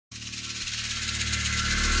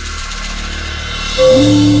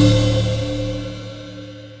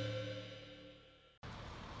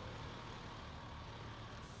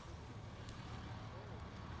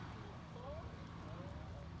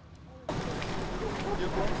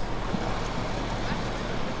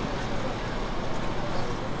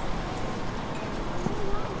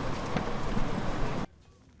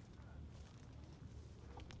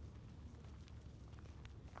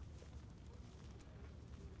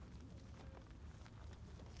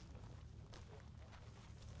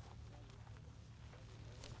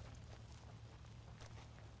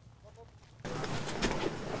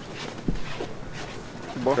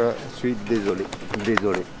Je suis désolé.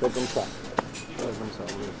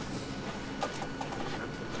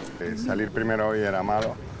 Salir primero hoy era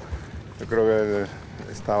malo. Yo creo que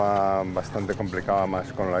estaba bastante complicado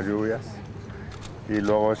más con las lluvias y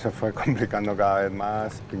luego se fue complicando cada vez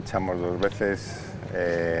más. Pinchamos 2 veces,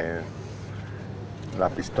 la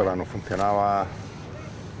pistola no funcionaba.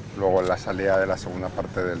 Luego en la salida de la segunda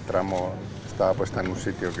parte del tramo estaba puesta en un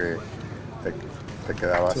sitio que te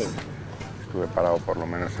quedabas. Sí. Estuve parado por lo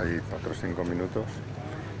menos allí otros 5 minutos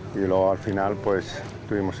y luego al final pues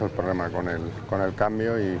tuvimos el problema con el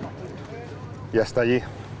cambio y hasta allí.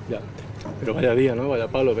 Ya. Pero vaya día, ¿no? Vaya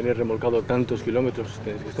palo, venir remolcado tantos kilómetros,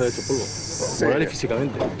 tienes que estar hecho polvo, sí, moral y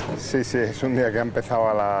físicamente. Sí, sí, es un día que ha empezado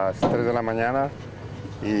a las 3 de la mañana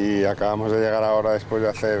y acabamos de llegar ahora después de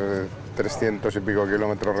hacer 300 y pico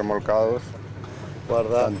kilómetros remolcados.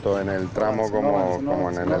 Tanto en el tramo como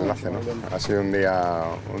en el enlace, ¿no? Ha sido un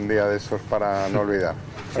día de esos para no olvidar.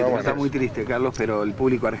 Sí, bueno, está muy triste, Carlos, pero el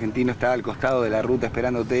público argentino está al costado de la ruta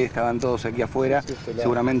esperándote, estaban todos aquí afuera,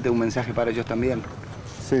 seguramente un mensaje para ellos también.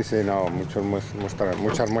 Sí, sí, no,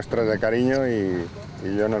 muchas muestras de cariño y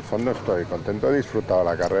yo en el fondo estoy contento, he disfrutado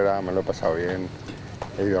la carrera, me lo he pasado bien,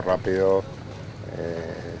 he ido rápido,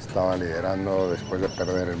 estaba liderando después de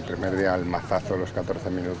perder el primer día el mazazo de los 14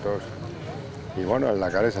 minutos. Y bueno, el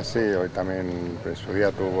Dakar es así, hoy también en su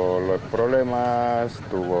día tuvo los problemas,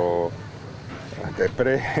 tuvo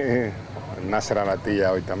Depre, Nasser Al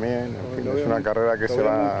Attiyah hoy también, en fin, es una carrera que se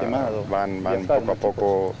van poco a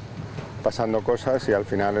poco pasando cosas y al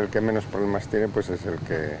final el que menos problemas tiene pues es el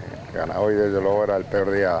que gana. Hoy desde luego era el peor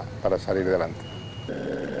día para salir delante.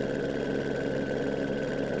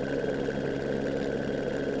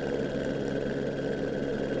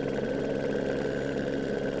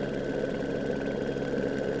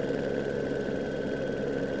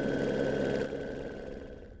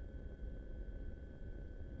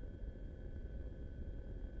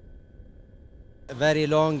 Very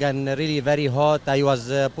long and really very hot. I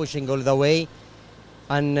was pushing all the way,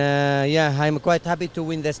 and yeah, I'm quite happy to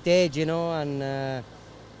win the stage, you know. And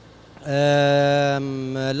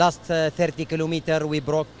last 30 kilometers we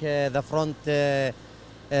broke the front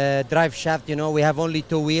drive shaft. You know, we have only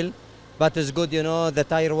 2 wheels, but it's good. You know, the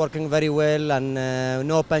tire working very well and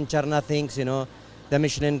no puncture, nothing. You know, the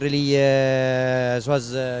Michelin really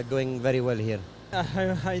was going very well here.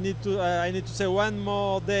 I need to say one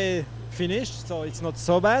more day finished, so it's not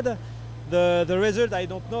so bad. The result I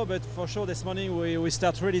don't know, but for sure this morning we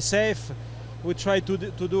start really safe. We tried to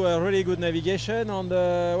do a really good navigation on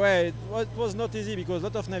the way. It was not easy because a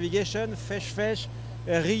lot of navigation, fesh,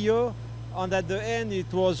 Rio, and at the end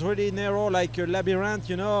it was really narrow like a labyrinth,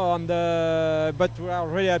 you know. But we are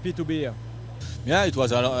really happy to be here. Yeah, it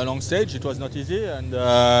was a long stage. It was not easy, and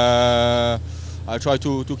I tried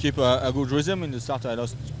to keep a good rhythm. In the start I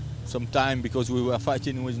lost some time because we were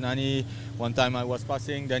fighting with Nani. One time I was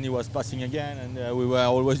passing, then he was passing again, and we were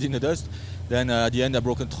always in the dust. Then at the end I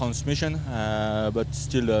broke a transmission, but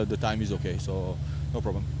still the time is okay, so no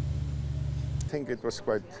problem. I think it was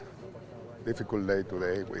quite difficult day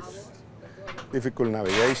today with difficult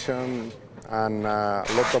navigation and a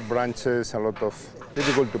lot of branches, a lot of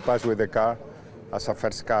difficult to pass with the car as a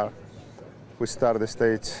first car. We start the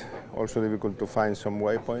stage also difficult to find some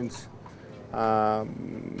waypoints.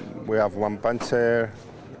 We have one puncture.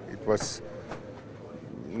 It was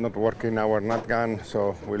not working our nut gun,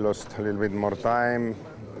 so we lost a little bit more time.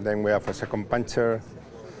 Then we have a second puncture,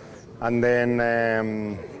 and then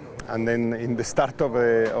in the start of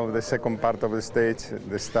the second part of the stage,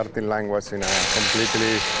 the starting line was in a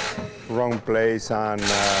completely wrong place, and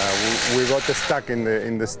we got stuck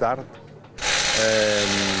in the start.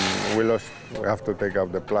 We have to take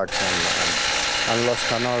out the plugs and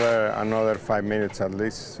lost another 5 minutes at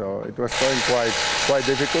least. So it was going quite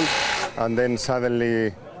difficult. And then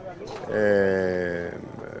suddenly the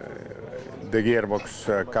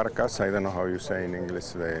gearbox carcass, I don't know how you say in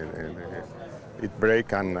English, it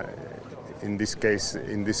broke, and in this case,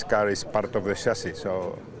 in this car, is part of the chassis,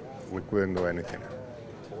 so we couldn't do anything.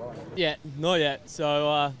 Yeah, not yet.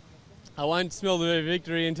 So I won't smell the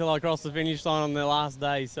victory until I cross the finish line on the last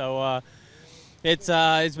day. So it's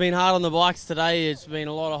been hard on the bikes today. It's been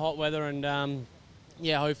a lot of hot weather, and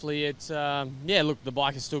yeah, hopefully it's yeah. Look, the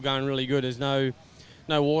bike is still going really good. There's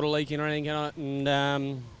no water leaking or anything on it,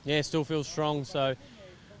 and yeah, still feels strong. So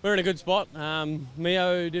we're in a good spot.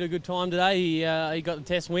 Meo did a good time today. He got the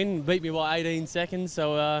test win, beat me by 18 seconds.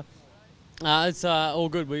 So it's all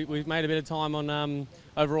good. We've made a bit of time on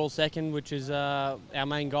overall second, which is our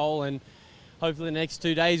main goal, and hopefully the next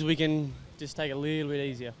 2 days we can just take it a little bit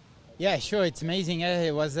easier. Yeah, sure, it's amazing.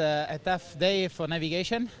 It was a tough day for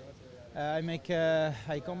navigation. I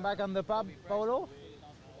come back on the pub, Paolo.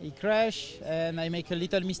 He crashed and I make a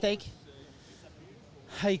little mistake.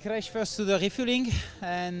 I crashed first to the refueling,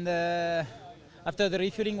 and after the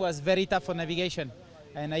refueling was very tough for navigation.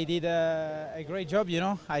 And I did a great job, you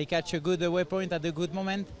know. I catch a good waypoint at a good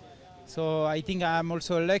moment. So I think I'm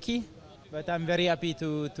also lucky, but I'm very happy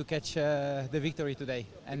to catch the victory today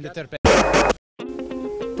and the third place.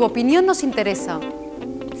 Tu opinión nos interesa.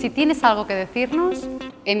 Si tienes algo que decirnos,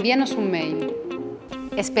 envíanos un mail.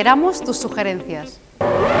 Esperamos tus sugerencias.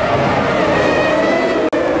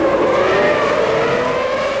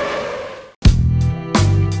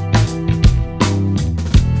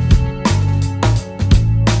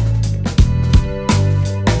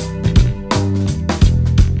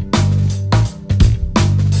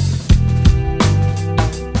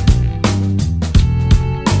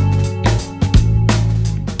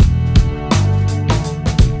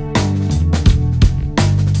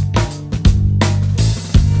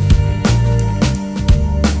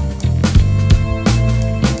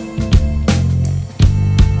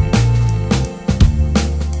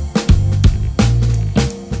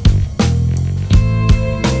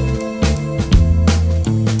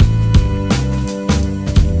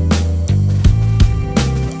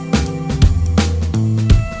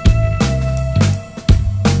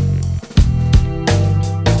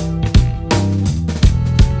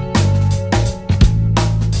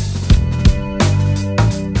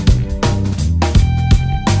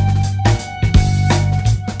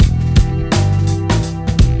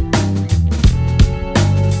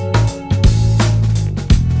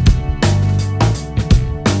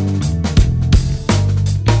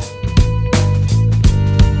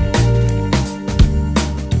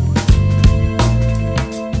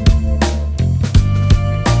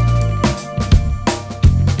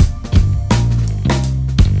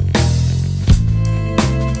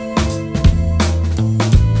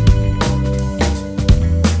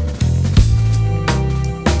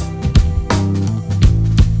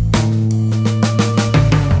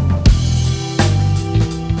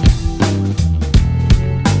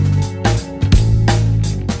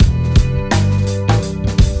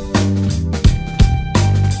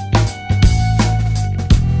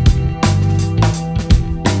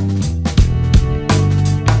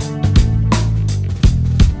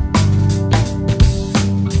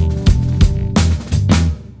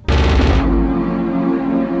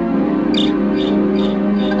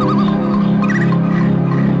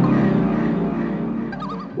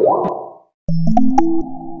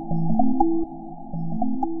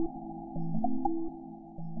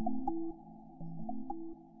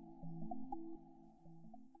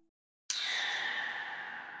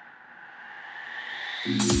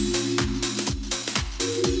 Thank you.